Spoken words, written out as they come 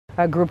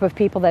A group of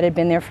people that had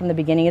been there from the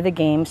beginning of the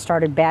game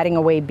started batting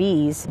away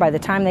bees. By the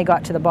time they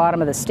got to the bottom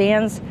of the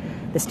stands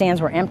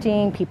were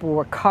emptying, people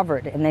were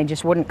covered, and they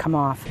just wouldn't come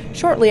off.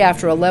 Shortly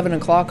after 11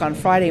 o'clock on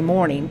Friday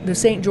morning, the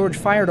St. George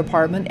Fire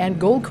Department and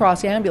Gold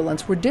Cross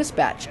Ambulance were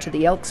dispatched to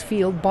the Elks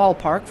Field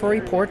ballpark for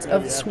reports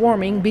of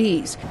swarming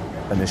bees.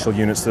 Initial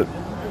units that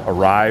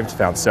arrived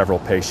found several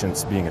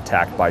patients being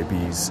attacked by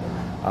bees.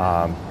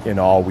 In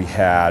all, we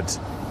had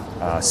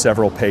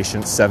several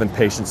patients, 7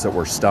 patients that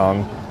were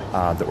stung,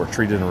 that were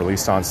treated and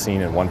released on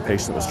scene, and 1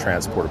 patient was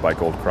transported by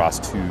Gold Cross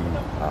to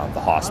the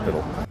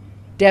hospital.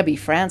 Debbie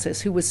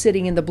Francis, who was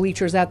sitting in the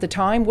bleachers at the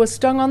time, was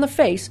stung on the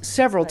face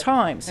several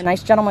times. A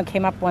nice gentleman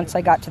came up once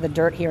I got to the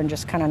dirt here and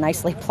just kind of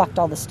nicely plucked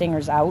all the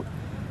stingers out.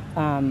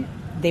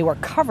 They were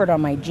covered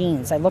on my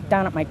jeans. I looked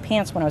down at my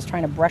pants when I was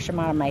trying to brush them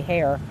out of my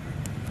hair.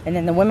 And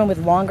then the women with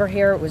longer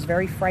hair, it was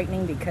very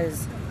frightening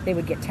because they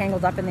would get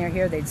tangled up in their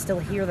hair. They'd still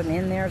hear them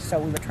in there, so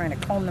we were trying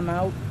to comb them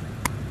out.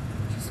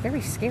 Just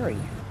very scary.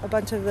 A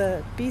bunch of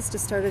the bees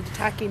just started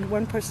attacking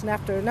one person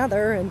after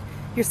another, and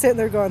you're sitting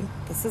there going,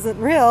 this isn't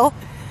real.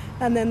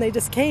 And then they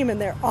just came,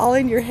 and they're all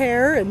in your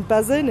hair and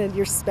buzzing, and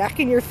you're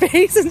smacking your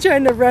face and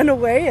trying to run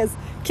away as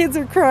kids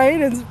are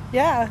crying. And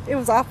yeah, it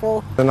was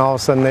awful. And all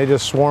of a sudden, they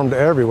just swarmed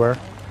everywhere,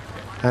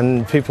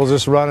 and people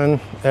just running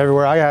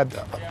everywhere. I had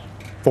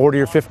 40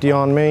 or 50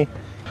 on me,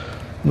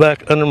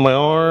 back under my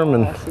arm,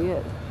 and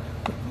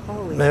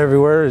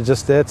everywhere.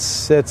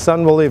 It's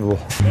unbelievable.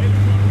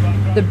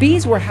 The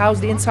bees were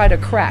housed inside a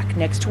crack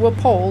next to a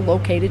pole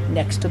located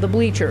next to the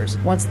bleachers.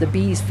 Once the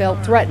bees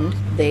felt threatened,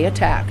 they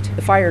attacked.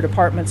 The fire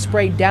department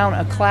sprayed down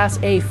a Class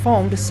A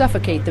foam to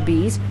suffocate the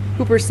bees.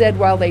 Hooper said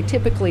while they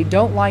typically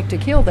don't like to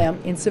kill them,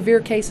 in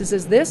severe cases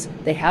as this,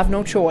 they have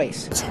no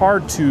choice. It's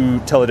hard to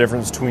tell the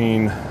difference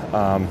between,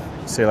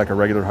 say, like a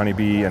regular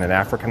honeybee and an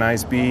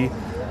Africanized bee,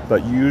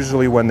 but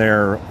usually when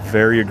they're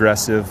very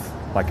aggressive,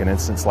 like an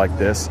instance like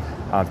this,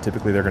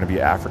 typically they're going to be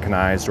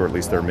Africanized, or at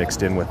least they're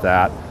mixed in with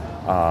that.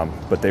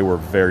 But they were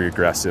very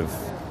aggressive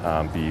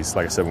bees.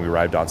 Like I said, when we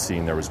arrived on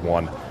scene, there was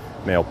one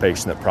male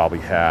patient that probably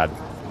had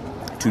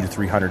 200 to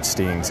 300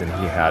 stings, and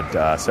he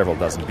had several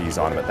dozen bees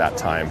on him at that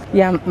time.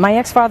 Yeah, my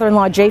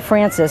ex-father-in-law, Jay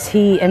Francis,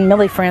 he and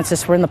Millie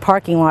Francis were in the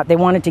parking lot. They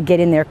wanted to get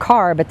in their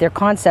car, but their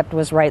concept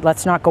was right,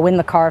 let's not go in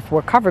the car if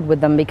we're covered with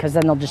them, because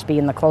then they'll just be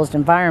in the closed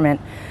environment.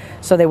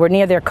 So they were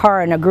near their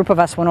car, and a group of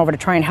us went over to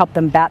try and help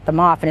them bat them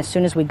off, and as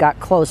soon as we got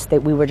close,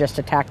 we were just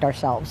attacked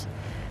ourselves.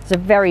 It's a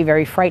very,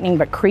 very frightening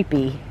but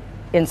creepy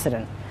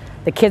incident.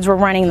 The kids were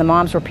running, the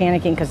moms were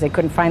panicking because they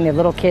couldn't find their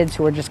little kids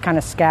who were just kind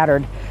of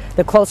scattered.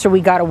 The closer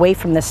we got away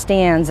from the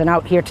stands and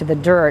out here to the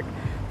dirt,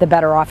 the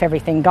better off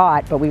everything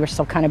got, but we were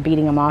still kind of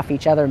beating them off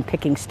each other and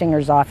picking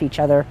stingers off each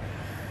other.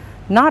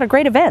 Not a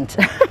great event.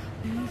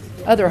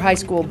 Other high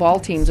school ball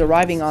teams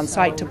arriving on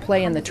site to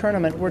play in the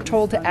tournament were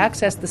told to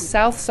access the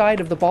south side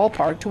of the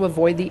ballpark to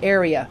avoid the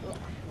area.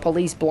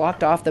 Police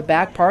blocked off the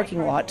back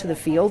parking lot to the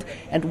field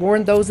and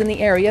warned those in the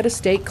area to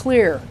stay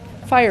clear.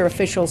 Fire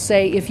officials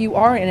say if you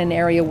are in an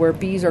area where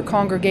bees are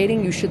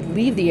congregating, you should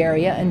leave the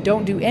area and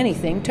don't do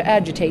anything to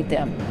agitate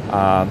them.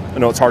 I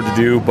know it's hard to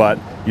do, but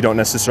you don't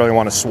necessarily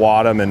want to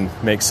swat them and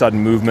make sudden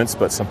movements,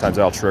 but sometimes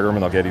that'll trigger them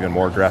and they'll get even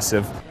more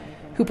aggressive.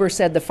 Hooper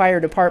said the fire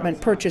department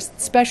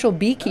purchased special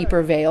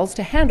beekeeper veils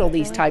to handle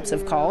these types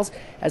of calls,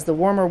 as the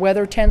warmer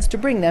weather tends to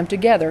bring them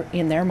together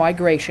in their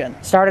migration.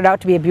 Started out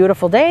to be a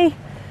beautiful day,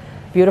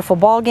 beautiful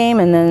ball game,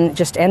 and then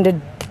just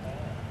ended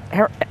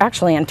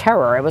actually in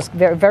terror. It was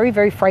very, very,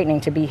 very frightening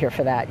to be here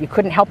for that. You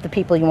couldn't help the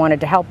people you wanted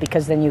to help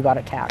because then you got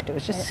attacked. It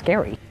was just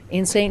scary.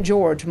 In St.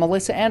 George,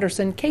 Melissa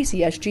Anderson,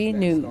 KCSG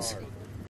News.